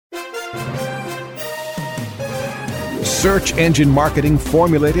Search engine marketing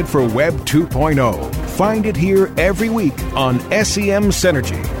formulated for Web 2.0. Find it here every week on SEM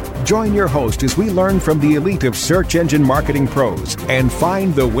Synergy. Join your host as we learn from the elite of search engine marketing pros and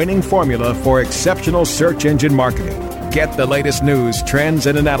find the winning formula for exceptional search engine marketing. Get the latest news, trends,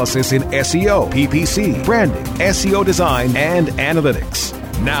 and analysis in SEO, PPC, branding, SEO design, and analytics.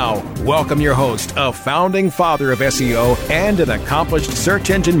 Now, welcome your host, a founding father of SEO and an accomplished search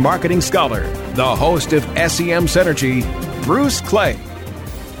engine marketing scholar, the host of SEM Synergy, Bruce Clay.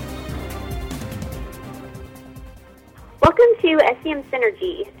 Welcome to SEM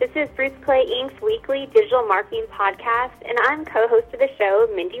Synergy. This is Bruce Clay, Inc.'s weekly digital marketing podcast, and I'm co-host of the show,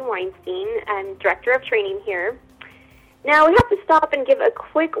 Mindy Weinstein. I'm Director of Training here. Now, we have to stop and give a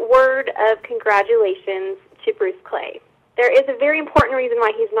quick word of congratulations to Bruce Clay. There is a very important reason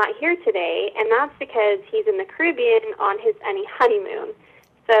why he's not here today, and that's because he's in the Caribbean on his honeymoon.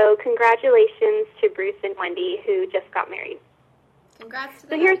 So congratulations to Bruce and Wendy, who just got married. Congrats to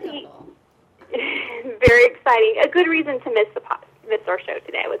the couple. Very exciting. A good reason to miss our show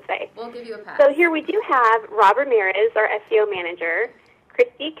today, I would say. We'll give you a pass. So here we do have Rob Ramirez, our SEO manager,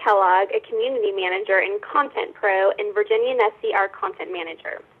 Christy Kellogg, a community manager and content pro, and Virginia Nessie, our content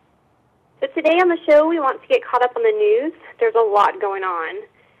manager. So today on the show, we want to get caught up on the news. There's a lot going on.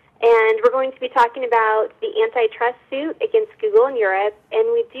 And we're going to be talking about the antitrust suit against Google in Europe. And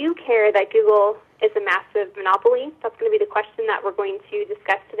we do care that Google is a massive monopoly. That's going to be the question that we're going to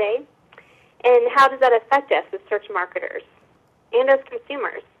discuss today. And how does that affect us as search marketers and as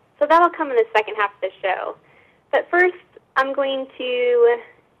consumers? So that'll come in the second half of the show. But first, I'm going to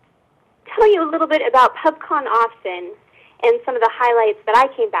tell you a little bit about PubCon Austin and some of the highlights that I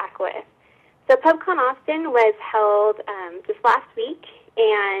came back with. So PubCon Austin was held just last week,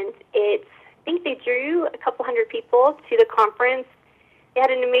 and I think they drew a couple hundred people to the conference. They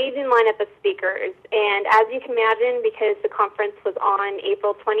had an amazing lineup of speakers, and as you can imagine, because the conference was on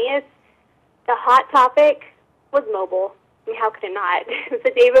April 20th, the hot topic was mobile. I mean, how could it not? It was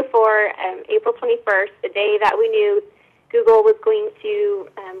the day before April 21st, the day that we knew Google was going to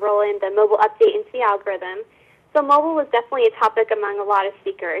roll in the mobile update into the algorithm. So mobile was definitely a topic among a lot of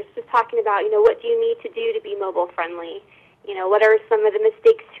speakers, just talking about, what do you need to do to be mobile friendly? What are some of the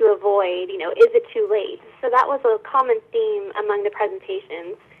mistakes to avoid? Is it too late? So that was a common theme among the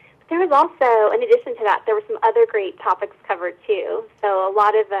presentations. But there was also, in addition to that, there were some other great topics covered too. So a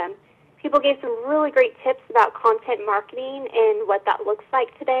lot of people gave some really great tips about content marketing and what that looks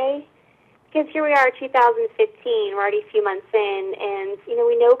like today. Because here we are, 2015, we're already a few months in, and,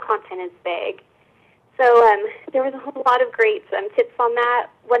 we know content is big. So there was a whole lot of great tips on that.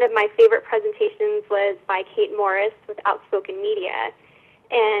 One of my favorite presentations was by Kate Morris with Outspoken Media.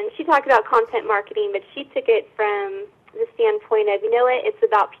 And she talked about content marketing, but she took it from the standpoint of, it's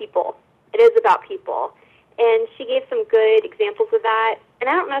about people. It is about people. And she gave some good examples of that. And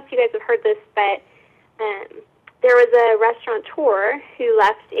I don't know if you guys have heard this, but there was a restaurateur who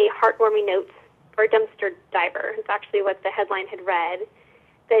left a heartwarming note for a dumpster diver. It's actually what the headline had read.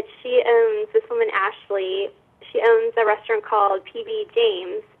 That she owns, this woman Ashley, she owns a restaurant called PB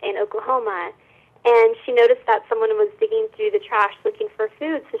James in Oklahoma. And she noticed that someone was digging through the trash looking for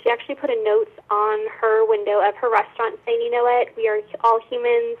food. So she actually put a note on her window of her restaurant saying, we are all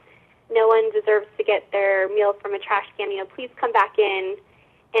humans. No one deserves to get their meal from a trash can. Please come back in,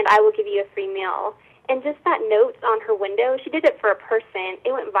 and I will give you a free meal. And just that note on her window, she did it for a person.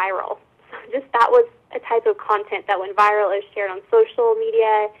 It went viral. So just that was a type of content that went viral. It was shared on social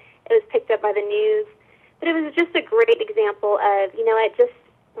media. It was picked up by the news. But it was just a great example of, just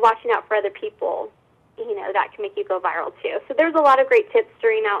watching out for other people, that can make you go viral too. So there's a lot of great tips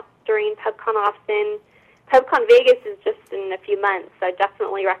during PubCon Austin. PubCon Vegas is just in a few months, so I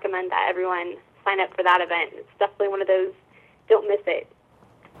definitely recommend that everyone sign up for that event. It's definitely one of those, don't miss it.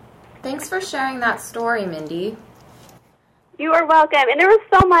 Thanks for sharing that story, Mindy. You are welcome. And there was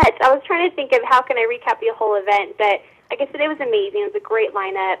so much. I was trying to think of how can I recap the whole event, but like I said, it was amazing. It was a great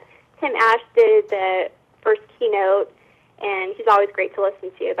lineup. Tim Ash did the first keynote, and he's always great to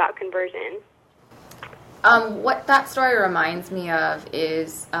listen to about conversion. What that story reminds me of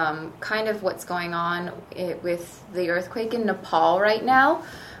is kind of what's going on with the earthquake in Nepal right now.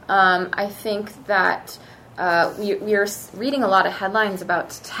 I think that we are reading a lot of headlines about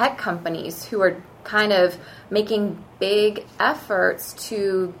tech companies who are kind of making big efforts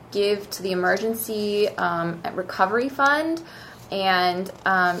to give to the emergency recovery fund. And,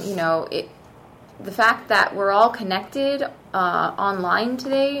 the fact that we're all connected online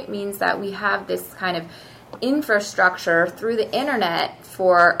today means that we have this kind of infrastructure through the internet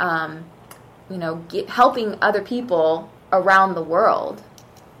for, helping other people around the world.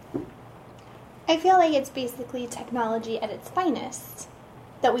 I feel like it's basically technology at its finest,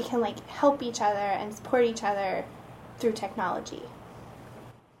 that we can help each other and support each other through technology.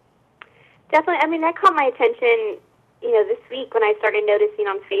 Definitely. I mean, that caught my attention, this week when I started noticing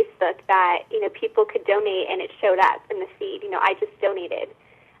on Facebook that, people could donate and it showed up in the feed. I just donated.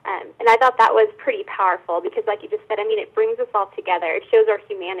 And I thought that was pretty powerful because, like you just said, it brings us all together. It shows our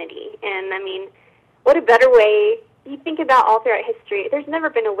humanity. And, what a better way. You think about all throughout history, there's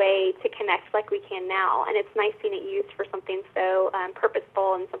never been a way to connect like we can now. And it's nice seeing it used for something so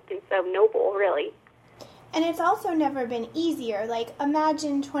purposeful and something so noble, really. And it's also never been easier.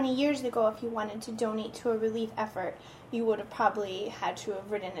 Imagine 20 years ago if you wanted to donate to a relief effort, you would have probably had to have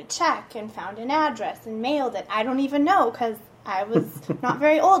written a check and found an address and mailed it. I don't even know because I was not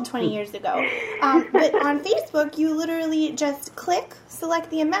very old 20 years ago. But on Facebook, you literally just click, select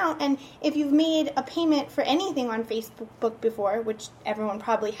the amount, and if you've made a payment for anything on Facebook before, which everyone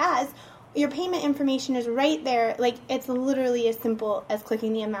probably has, your payment information is right there. It's literally as simple as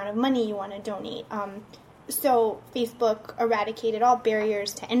clicking the amount of money you want to donate. So Facebook eradicated all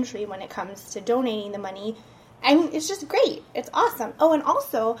barriers to entry when it comes to donating the money. It's just great. It's awesome. Oh, and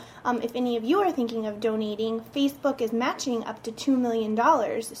also, if any of you are thinking of donating, Facebook is matching up to $2 million.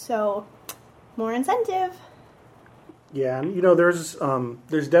 So, more incentive. Yeah, and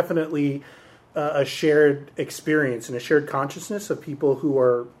there's definitely a shared experience and a shared consciousness of people who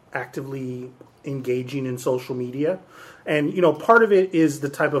are actively engaging in social media. And, part of it is the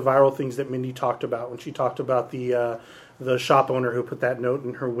type of viral things that Mindy talked about when she talked about the shop owner who put that note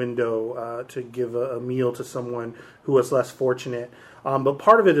in her window to give a meal to someone who was less fortunate. But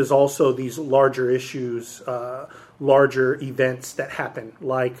part of it is also these larger issues, larger events that happen,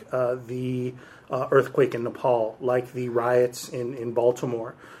 like the earthquake in Nepal, like the riots in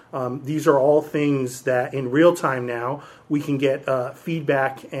Baltimore. These are all things that in real time now we can get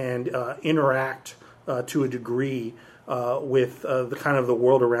feedback and interact to a degree with the kind of the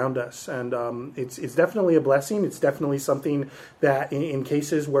world around us. And it's definitely a blessing. It's definitely something that in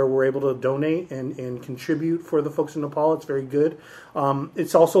cases where we're able to donate and contribute for the folks in Nepal, it's very good.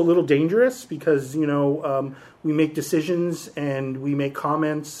 It's also a little dangerous because, we make decisions and we make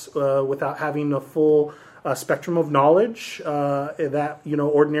comments without having a full spectrum of knowledge that,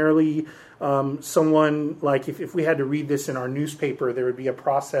 ordinarily someone, if we had to read this in our newspaper, there would be a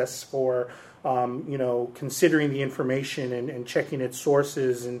process for considering the information and checking its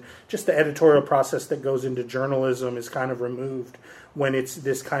sources, and just the editorial process that goes into journalism is kind of removed when it's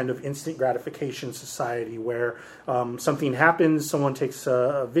this kind of instant gratification society where something happens, someone takes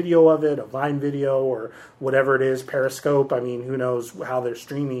a video of it, a Vine video or whatever it is, Periscope, who knows how they're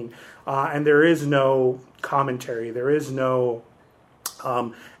streaming, and there is no commentary, there is no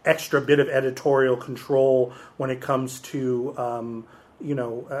extra bit of editorial control when it comes to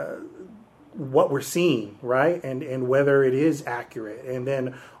what we're seeing, right? And whether it is accurate. And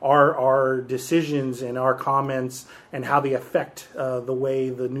then our decisions and our comments and how they affect the way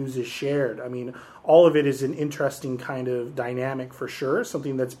the news is shared. All of it is an interesting kind of dynamic for sure,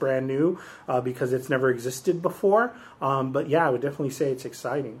 something that's brand new because it's never existed before. But yeah, I would definitely say it's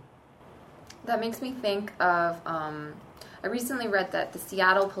exciting. That makes me think of, I recently read that the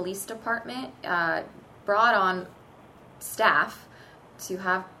Seattle Police Department brought on staff to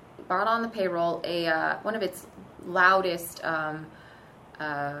have brought on the payroll one of its loudest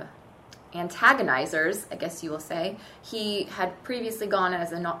antagonizers, I guess you will say. He had previously gone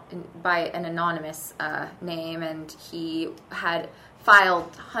as by an anonymous name, and he had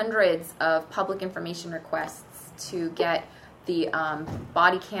filed hundreds of public information requests to get the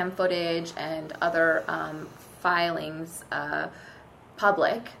body cam footage and other filings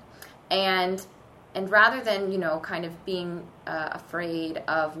public. And rather than, kind of being afraid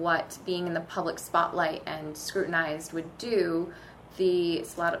of what being in the public spotlight and scrutinized would do, the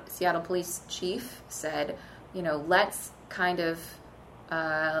Seattle police chief said, let's kind of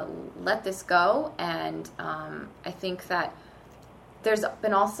let this go. And I think that there's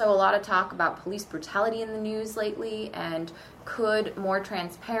been also a lot of talk about police brutality in the news lately, and could more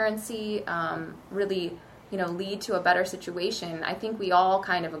transparency really lead to a better situation. I think we all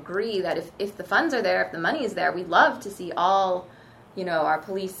kind of agree that if the funds are there, if the money is there, we'd love to see all, our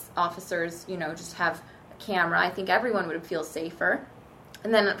police officers, just have a camera. I think everyone would feel safer.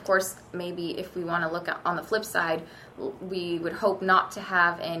 And then, of course, maybe if we want to look on the flip side, we would hope not to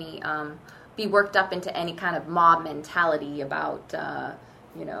have any, be worked up into any kind of mob mentality about,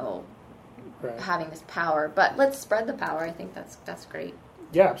 Right. having this power. But let's spread the power. I think that's great.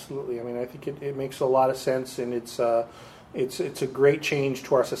 Yeah, absolutely. I think it makes a lot of sense, and it's a great change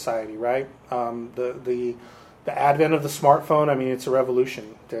to our society, right? The the advent of the smartphone, I mean, it's a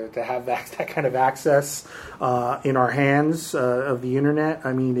revolution to have that kind of access in our hands of the internet.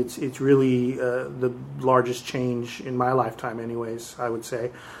 I mean, it's really the largest change in my lifetime, anyways, I would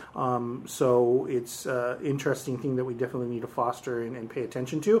say. So it's an interesting thing that we definitely need to foster and pay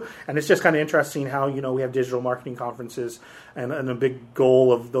attention to. And it's just kind of interesting how, we have digital marketing conferences, and a big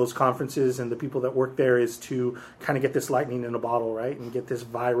goal of those conferences and the people that work there is to kind of get this lightning in a bottle, right? And get this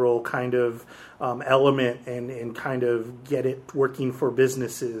viral kind of element and kind of get it working for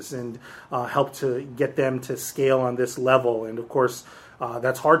businesses and help to get them to scale on this level. And of course,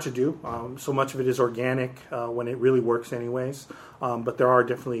 that's hard to do. So much of it is organic when it really works anyways. But there are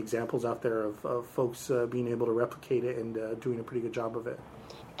definitely examples out there of folks being able to replicate it and doing a pretty good job of it.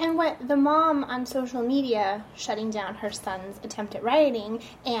 And what the mom on social media shutting down her son's attempt at rioting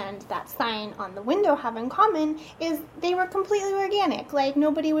and that sign on the window have in common is they were completely organic. Like,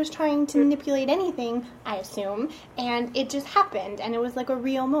 nobody was trying to manipulate anything, I assume, and it just happened, and it was like a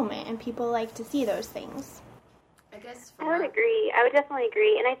real moment, and people like to see those things. I would agree. I would definitely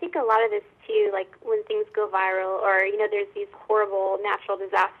agree. And I think a lot of this, too, like when things go viral or, there's these horrible natural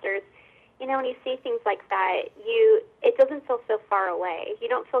disasters, when you see things like that, it doesn't feel so far away. You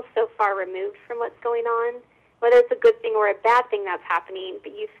don't feel so far removed from what's going on, whether it's a good thing or a bad thing that's happening.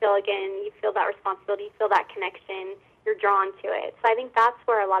 But you feel that responsibility, you feel that connection, you're drawn to it. So I think that's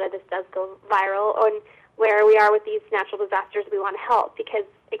where a lot of this does go viral, and where we are with these natural disasters, we want to help because,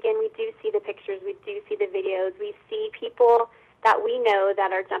 again, we do see the pictures, we do see the videos, we see people that we know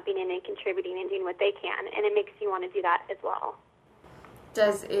that are jumping in and contributing and doing what they can, and it makes you want to do that as well.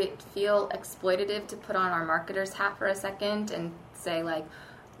 Does it feel exploitative to put on our marketer's hat for a second and say, like,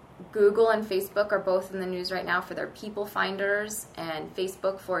 Google and Facebook are both in the news right now for their people finders, and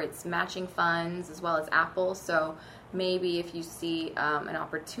Facebook for its matching funds, as well as Apple? So maybe if you see an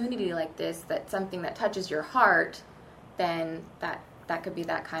opportunity like this, that's something that touches your heart, then that could be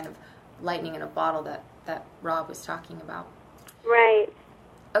that kind of lightning in a bottle that Rob was talking about. Right.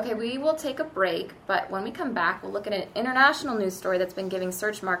 Okay, we will take a break, but when we come back, we'll look at an international news story that's been giving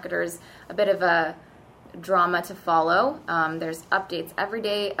search marketers a bit of a drama to follow. There's updates every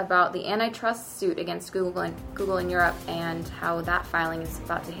day about the antitrust suit against Google in Europe and how that filing is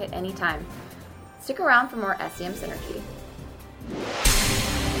about to hit any time. Stick around for more SEM Synergy.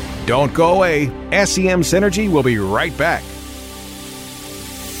 Don't go away. SEM Synergy will be right back.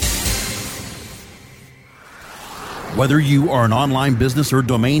 Whether you are an online business or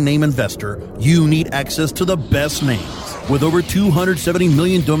domain name investor, you need access to the best names. With over 270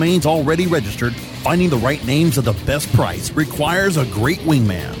 million domains already registered, finding the right names at the best price requires a great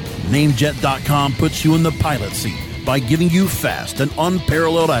wingman. Namejet.com puts you in the pilot seat by giving you fast and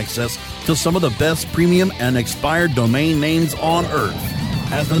unparalleled access to some of the best premium and expired domain names on earth.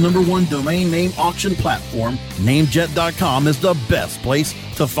 As the #1 domain name auction platform, Namejet.com is the best place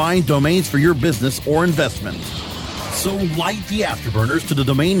to find domains for your business or investment. So light the afterburners to the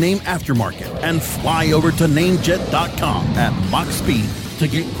domain name aftermarket and fly over to Namejet.com at Mach speed to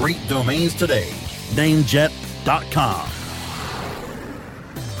get great domains today. Namejet.com.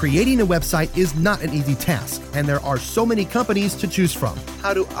 Creating a website is not an easy task, and there are so many companies to choose from.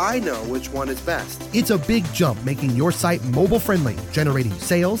 How do I know which one is best? It's a big jump making your site mobile-friendly, generating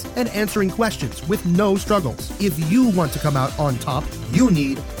sales, and answering questions with no struggles. If you want to come out on top, you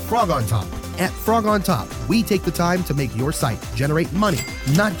need Frog on Top. At Frog on Top, we take the time to make your site generate money,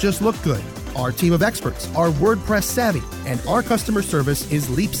 not just look good. Our team of experts are WordPress savvy, and our customer service is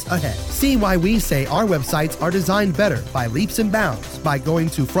leaps ahead. See why we say our websites are designed better by leaps and bounds by going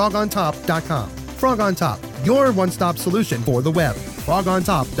to frogontop.com. Frog on Top, your one-stop solution for the web.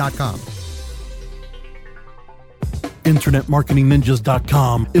 frogontop.com.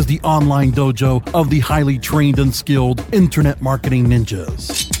 InternetMarketingNinjas.com is the online dojo of the highly trained and skilled Internet Marketing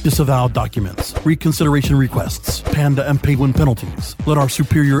Ninjas. Disavowed documents, reconsideration requests, Panda and Paid-Win penalties. Let our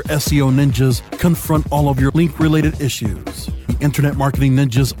superior SEO ninjas confront all of your link-related issues. The Internet Marketing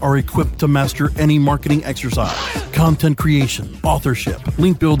Ninjas are equipped to master any marketing exercise, content creation, authorship,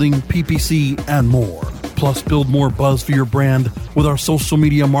 link building, PPC, and more. Plus, build more buzz for your brand with our social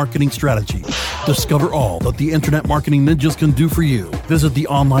media marketing strategy. Discover all that the Internet Marketing Ninjas can do for you. Visit the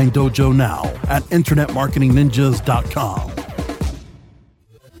online dojo now at InternetMarketingNinjas.com.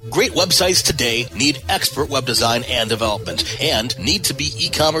 Great websites today need expert web design and development and need to be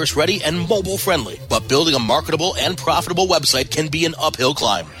e-commerce ready and mobile friendly. But building a marketable and profitable website can be an uphill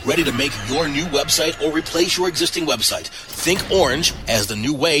climb. Ready to make your new website or replace your existing website? Think Orange as the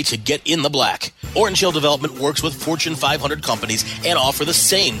new way to get in the black. Orange Hill Development works with Fortune 500 companies and offer the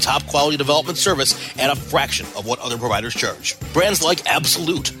same top quality development service at a fraction of what other providers charge. Brands like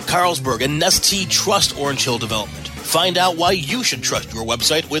Absolute, Carlsberg, and Nestea trust Orange Hill Development. Find out why you should trust your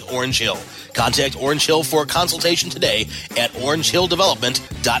website with Orange Hill. Contact Orange Hill for a consultation today at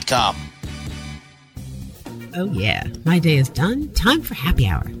orangehilldevelopment.com. Oh yeah, my day is done. Time for happy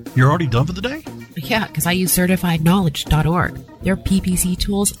hour. You're already done for the day? Yeah, because I use CertifiedKnowledge.org. Their PPC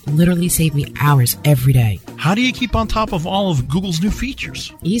tools literally save me hours every day. How do you keep on top of all of Google's new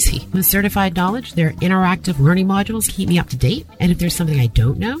features? Easy. With Certified Knowledge, their interactive learning modules keep me up to date. And if there's something I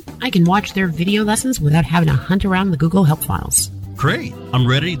don't know, I can watch their video lessons without having to hunt around the Google help files. Great. I'm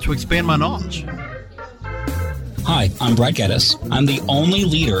ready to expand my knowledge. Hi, I'm Brad Geddes. I'm the only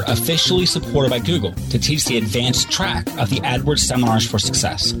leader officially supported by Google to teach the advanced track of the AdWords Seminars for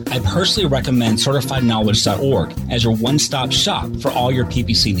Success. I personally recommend CertifiedKnowledge.org as your one-stop shop for all your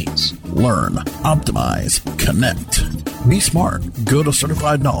PPC needs. Learn, optimize, connect. Be smart. Go to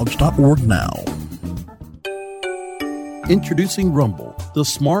CertifiedKnowledge.org now. Introducing Rumble, the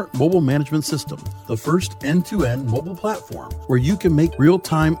smart mobile management system, the first end-to-end mobile platform where you can make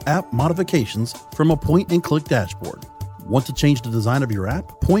real-time app modifications from a point-and-click dashboard. Want to change the design of your app?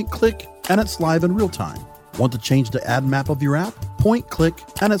 Point-click, and it's live in real time. Want to change the ad map of your app? Point-click,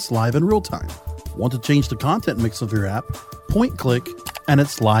 and it's live in real time. Want to change the content mix of your app? Point-click, and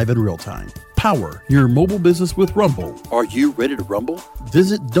it's live in real time. Power your mobile business with Rumble. Are you ready to rumble?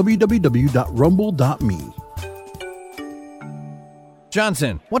 Visit www.rumble.me.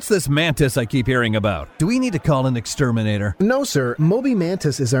 Johnson, what's this mantis I keep hearing about? Do we need to call an exterminator? No, sir. Moby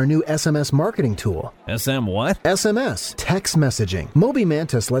Mantis is our new SMS marketing tool. SM what? SMS, text messaging. Moby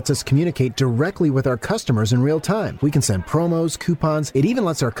Mantis lets us communicate directly with our customers in real time. We can send promos, coupons. It even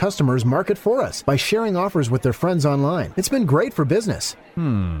lets our customers market for us by sharing offers with their friends online. It's been great for business.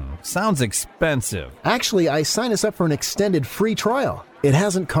 Sounds expensive. Actually, I signed us up for an extended free trial. It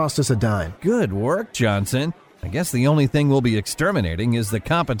hasn't cost us a dime. Good work, Johnson. I guess the only thing we'll be exterminating is the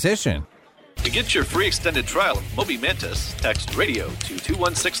competition. To get your free extended trial of Moby Mantis, text radio to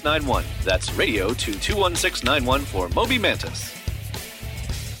 21691. That's radio to 21691 for Moby Mantis.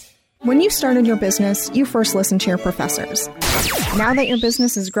 When you started your business, you first listened to your professors. Now that your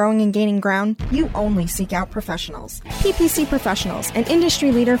business is growing and gaining ground, you only seek out professionals. PPC Professionals, an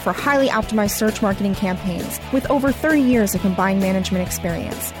industry leader for highly optimized search marketing campaigns with over 30 years of combined management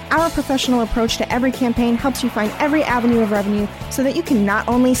experience. Our professional approach to every campaign helps you find every avenue of revenue so that you can not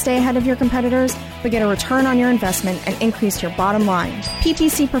only stay ahead of your competitors, but get a return on your investment and increase your bottom line.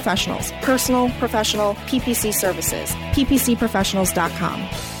 PPC Professionals, personal, professional, PPC services. ppcprofessionals.com.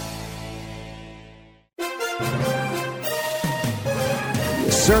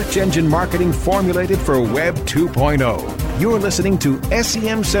 Search engine marketing formulated for Web 2.0. You're listening to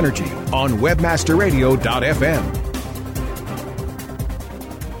SEM Synergy on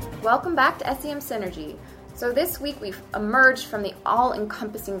webmasterradio.fm. Welcome back to SEM Synergy. So this week we've emerged from the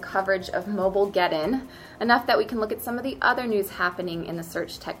all-encompassing coverage of mobile get-in, enough that we can look at some of the other news happening in the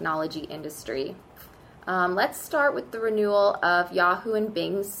search technology industry. Let's start with the renewal of Yahoo and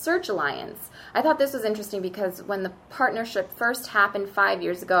Bing's Search Alliance. I thought this was interesting because when the partnership first happened 5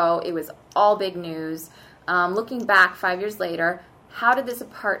 years ago, it was all big news. Looking back 5 years later, how did this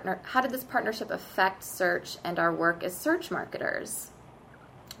partnership affect search and our work as search marketers?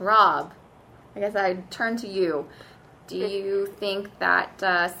 Rob, I guess I'd turn to you. Do you think that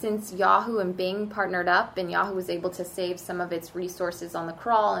since Yahoo and Bing partnered up and Yahoo was able to save some of its resources on the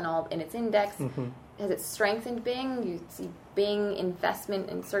crawl and all in its index, has it strengthened Bing? You see Bing investment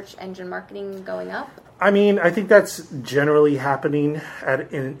in search engine marketing going up? I mean, I think that's generally happening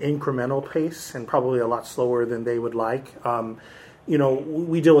at an incremental pace and probably a lot slower than they would like.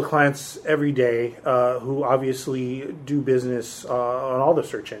 We deal with clients every day who obviously do business on all the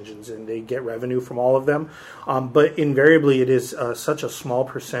search engines, and they get revenue from all of them. But invariably, it is such a small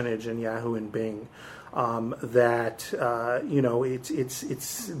percentage in Yahoo and Bing that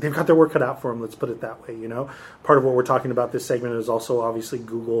it's they've got their work cut out for them. Let's put it that way. Part of what we're talking about this segment is also obviously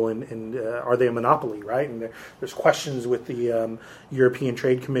Google and are they a monopoly, right? And there's questions with the European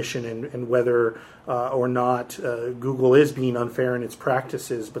Trade Commission and whether or not Google is being unfair in its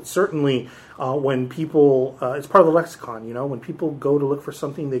practices. But certainly when people, it's part of the lexicon. When people go to look for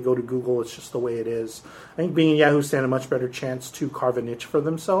something, they go to Google. It's just the way it is. I think Bing and Yahoo stand a much better chance to carve a niche for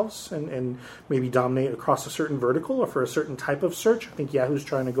themselves and maybe dominate discriminate across a certain vertical or for a certain type of search. I think Yahoo's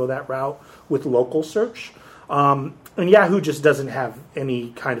trying to go that route with local search. And Yahoo just doesn't have any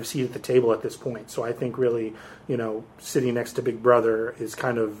kind of seat at the table at this point. So I think really, sitting next to Big Brother is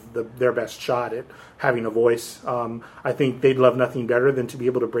kind of their best shot at having a voice. I think they'd love nothing better than to be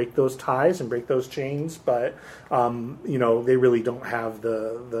able to break those ties and break those chains. But, they really don't have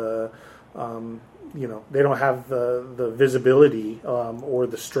they don't have the visibility or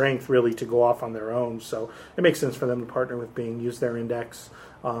the strength really to go off on their own. So it makes sense for them to partner with Bing, use their index,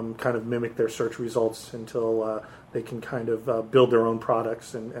 kind of mimic their search results until they can kind of build their own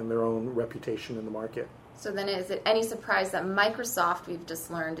products and their own reputation in the market. So then is it any surprise that Microsoft, we've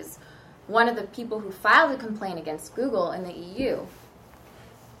just learned, is one of the people who filed a complaint against Google in the EU?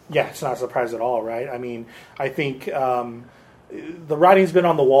 Yeah, it's not a surprise at all, right? I mean, I think the writing's been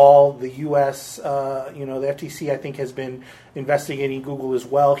on the wall. The U.S., the FTC, I think, has been investigating Google as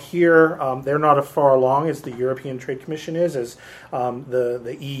well. Here, they're not as far along as the European Trade Commission is, as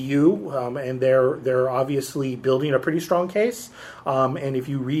the EU, and they're obviously building a pretty strong case. And if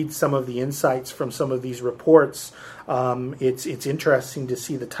you read some of the insights from some of these reports, it's interesting to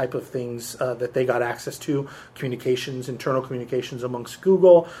see the type of things that they got access to, internal communications amongst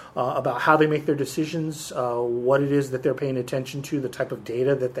Google, about how they make their decisions, what it is that they're paying attention to, the type of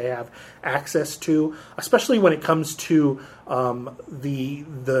data that they have access to, especially when it comes to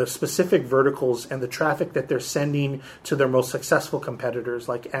the specific verticals and the traffic that they're sending to their most successful competitors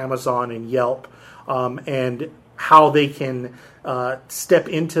like Amazon and Yelp, and how they can step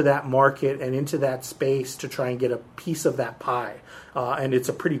into that market and into that space to try and get a piece of that pie. And it's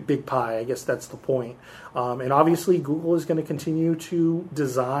a pretty big pie. I guess that's the point. And obviously, Google is going to continue to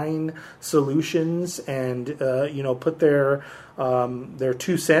design solutions and put their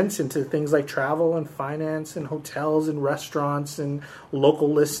 2 cents into things like travel and finance and hotels and restaurants and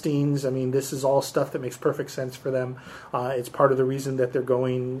local listings. I mean, this is all stuff that makes perfect sense for them. It's part of the reason that they're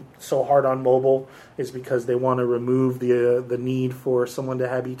going so hard on mobile is because they want to remove the need for someone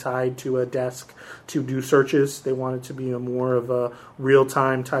to be tied to a desk to do searches. They want it to be more of a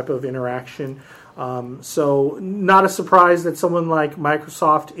real-time type of interaction. So not a surprise that someone like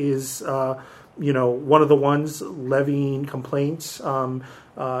Microsoft is, one of the ones levying complaints.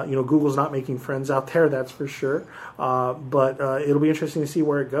 Google's not making friends out there, that's for sure. But it'll be interesting to see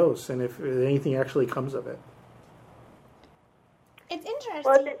where it goes and if anything actually comes of it. It's interesting.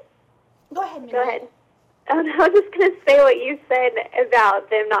 Well, go ahead, Minnie. Go ahead. I was just going to say what you said about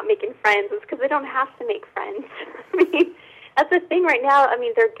them not making friends is because they don't have to make friends. I mean, that's the thing right now. I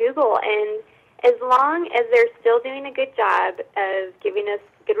mean, they're Google, and as long as they're still doing a good job of giving us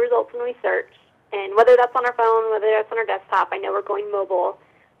good results when we search, and whether that's on our phone, whether that's on our desktop, I know we're going mobile,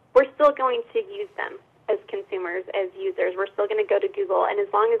 we're still going to use them as consumers, as users. We're still going to go to Google, and as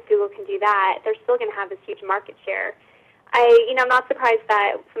long as Google can do that, they're still going to have this huge market share. I'm not surprised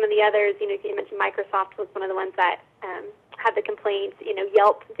that some of the others, you mentioned Microsoft was one of the ones that had the complaints.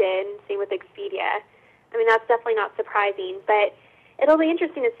 Yelp did, same with Expedia. I mean, that's definitely not surprising, but it'll be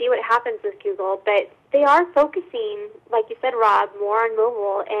interesting to see what happens with Google. But they are focusing, like you said, Rob, more on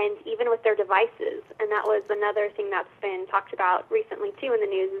mobile and even with their devices. And that was another thing that's been talked about recently, too, in the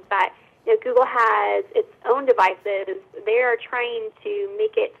news, is that Google has its own devices. They are trying to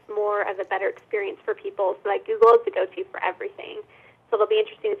make it more of a better experience for people so that Google is the go-to for everything. So it'll be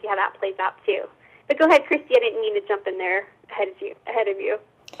interesting to see how that plays out, too. But go ahead, Christy. I didn't mean to jump in there ahead of you.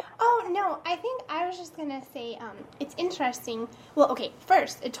 Oh, no, I think I was just going to say it's interesting. Well, okay,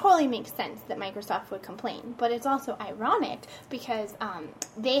 first, it totally makes sense that Microsoft would complain, but it's also ironic because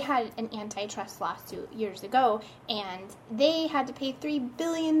they had an antitrust lawsuit years ago, and they had to pay $3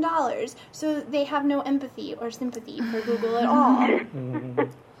 billion, so they have no empathy or sympathy for Google at all.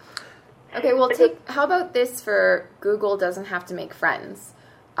 Okay, well, how about this for Google doesn't have to make friends?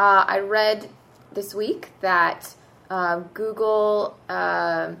 I read this week that Google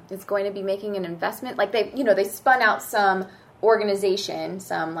is going to be making an investment. Like they spun out some organization,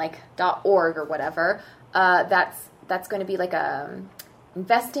 some like .org or whatever. That's going to be like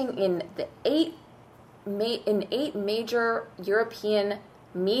investing in the eight major European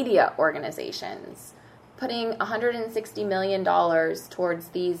media organizations, putting $160 million towards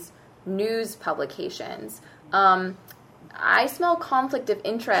these news publications. I smell conflict of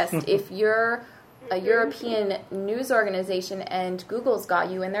interest if you're a European news organization and Google's got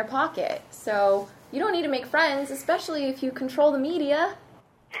you in their pocket. So you don't need to make friends, especially if you control the media.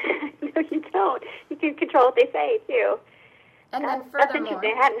 No, you don't. You can control what they say, too. And then that's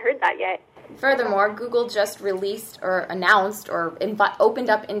interesting. I hadn't heard that yet. Furthermore, Google just released or announced or opened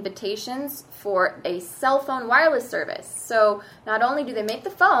up invitations for a cell phone wireless service. So not only do they make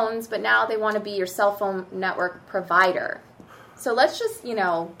the phones, but now they want to be your cell phone network provider. So let's just,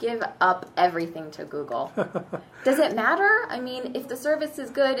 give up everything to Google. Does it matter? I mean, if the service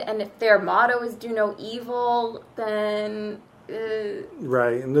is good and if their motto is do no evil, then...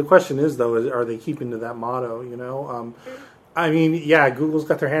 Right. And the question is, though, are they keeping to that motto, Google's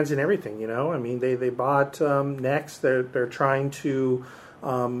got their hands in everything, I mean, they bought Next. They're trying to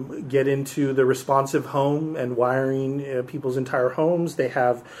get into the responsive home and wiring people's entire homes. They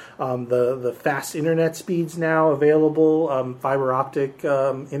have the fast internet speeds now available, fiber optic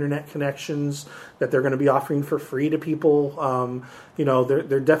internet connections that they're going to be offering for free to people.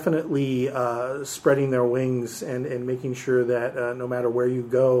 They're definitely spreading their wings and making sure that no matter where you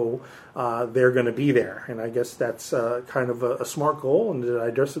go, they're going to be there. And I guess that's kind of a smart goal, and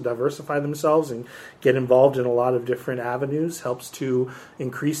to diversify themselves and get involved in a lot of different avenues helps to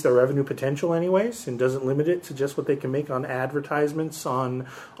increase their revenue potential anyways, and doesn't limit it to just what they can make on advertisements on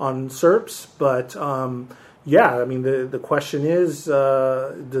SERPs. But the question is,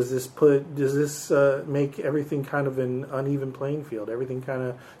 does this make everything kind of an uneven playing field? Everything kind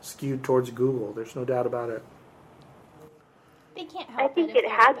of skewed towards Google. There's no doubt about it. They can't help I think it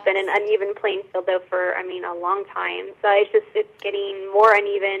has been an uneven playing field, though, for, a long time. So it's getting more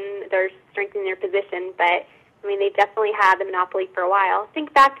uneven. They're strengthening their position, but, they definitely had the monopoly for a while.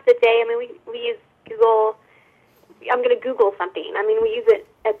 Think back to the day, we use Google. I'm going to Google something. We use it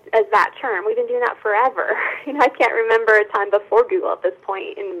as that term. We've been doing that forever. I can't remember a time before Google at this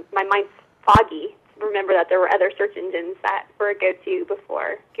point, and my mind's foggy to remember that there were other search engines that were a go-to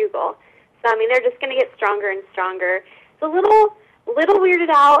before Google. So, they're just going to get stronger and stronger. It's a little weirded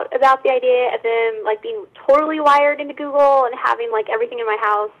out about the idea of them, being totally wired into Google and having, everything in my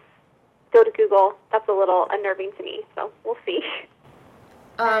house go to Google. That's a little unnerving to me, so we'll see.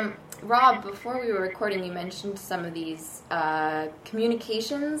 Rob, before we were recording, you mentioned some of these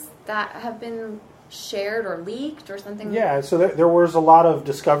communications that have been shared or leaked or something. Yeah, so there was a lot of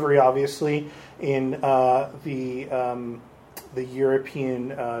discovery, obviously, in the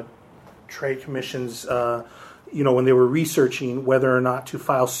European Trade Commission's, when they were researching whether or not to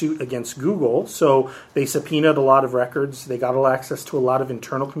file suit against Google. So they subpoenaed a lot of records. They got access to a lot of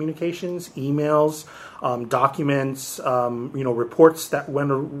internal communications, emails, documents, reports that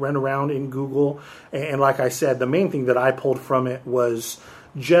went around in Google. And like I said, the main thing that I pulled from it was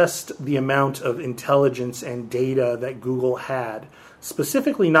just the amount of intelligence and data that Google had,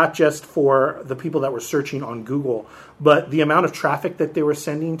 specifically not just for the people that were searching on Google, but the amount of traffic that they were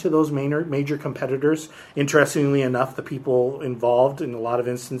sending to those major competitors. Interestingly enough, the people involved in a lot of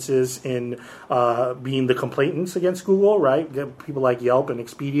instances in being the complainants against Google, right? People like Yelp and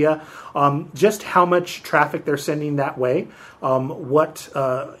Expedia, just how much traffic they're sending that way, what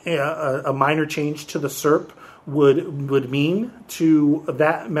a minor change to the SERP would mean to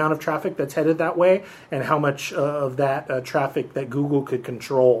that amount of traffic that's headed that way, and how much of that traffic that Google could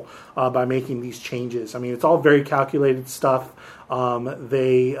control by making these changes. It's all very calculated stuff.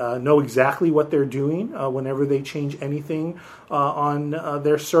 They know exactly what they're doing whenever they change anything on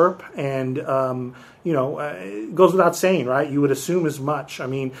their SERP, and it goes without saying, right? You would assume as much.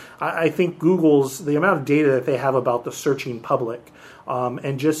 I think the amount of data that they have about the searching public,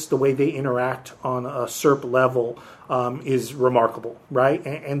 and just the way they interact on a SERP level is remarkable, right?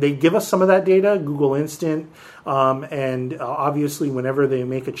 And they give us some of that data, Google Instant, and obviously whenever they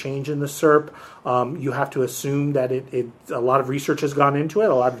make a change in the SERP, you have to assume that a lot of research has gone into it,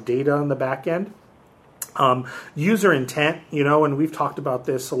 a lot of data on the back end. User intent, and we've talked about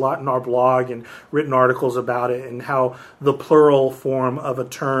this a lot in our blog and written articles about it, and how the plural form of a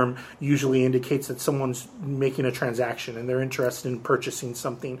term usually indicates that someone's making a transaction and they're interested in purchasing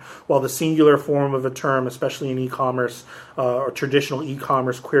something, while the singular form of a term, especially in e-commerce or traditional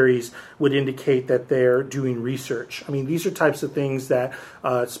e-commerce queries, would indicate that they're doing research. These are types of things that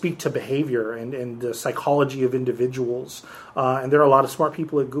speak to behavior and the psychology of individuals, and there are a lot of smart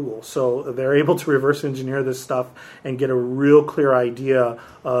people at Google, so they're able to reverse engineer this stuff and get a real clear idea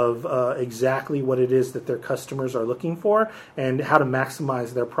of exactly what it is that their customers are looking for and how to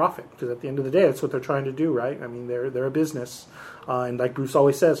maximize their profit. Because at the end of the day, that's what they're trying to do, right? They're a business. And like Bruce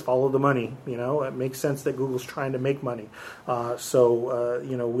always says, follow the money. It makes sense that Google's trying to make money. So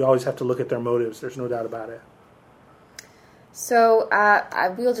we always have to look at their motives. There's no doubt about it. So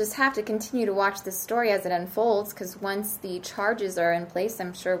we'll just have to continue to watch this story as it unfolds, because once the charges are in place,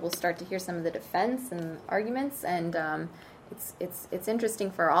 I'm sure we'll start to hear some of the defense and arguments, and it's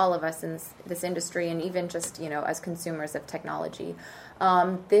interesting for all of us in this industry, and even just, as consumers of technology.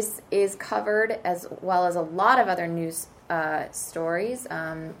 This is covered as well as a lot of other news stories,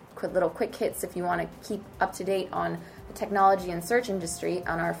 quick hits if you want to keep up to date on the technology and search industry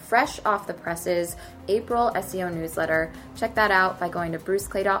on our fresh off the presses April SEO newsletter. Check that out by going to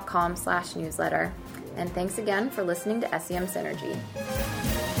bruceclay.com/newsletter. And thanks again for listening to SEM Synergy.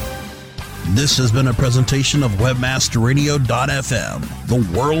 This has been a presentation of webmasterradio.fm,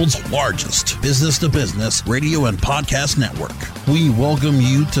 the world's largest business-to-business radio and podcast network. We welcome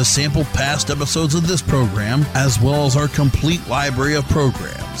you to sample past episodes of this program, as well as our complete library of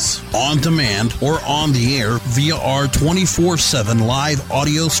programs, on demand or on the air via our 24/7 live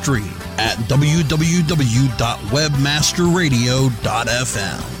audio stream at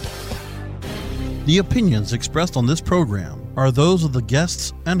www.webmasterradio.fm. The opinions expressed on this program are those of the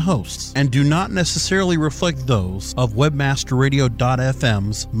guests and hosts and do not necessarily reflect those of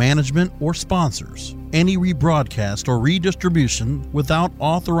webmasterradio.fm's management or sponsors. Any rebroadcast or redistribution without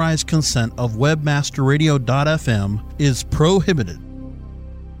authorized consent of webmasterradio.fm is prohibited.